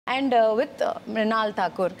and with Mrunal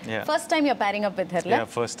Thakur. Yeah. First time you're pairing up with her, Yeah,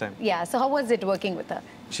 right? first time. Yeah, so how was it working with her?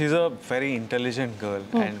 She's a very intelligent girl,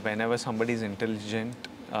 and whenever somebody is intelligent,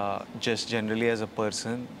 just generally as a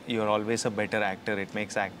person, you're always a better actor. It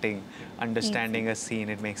makes acting, understanding a scene,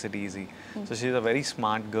 it makes it easy. So she's a very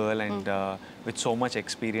smart girl and with so much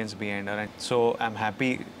experience behind her. And so I'm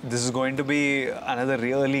happy. This is going to be another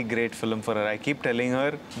really great film for her. I keep telling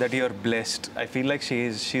her that you're blessed. I feel like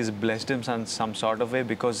she's blessed in some sort of way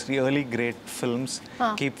because really great films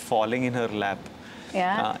keep falling in her lap.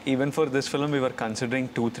 Yeah. Even for this film, we were considering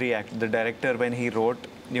 2-3 actors. The director, when he wrote,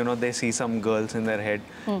 you know, they see some girls in their head.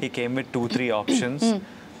 He came with 2-3 options,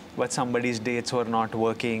 but somebody's dates were not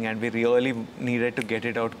working, and we really needed to get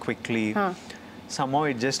it out quickly. Somehow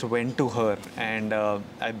it just went to her, and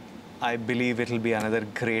I believe it will be another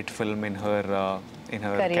great film in her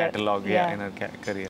Career. catalog, Yeah. in her career.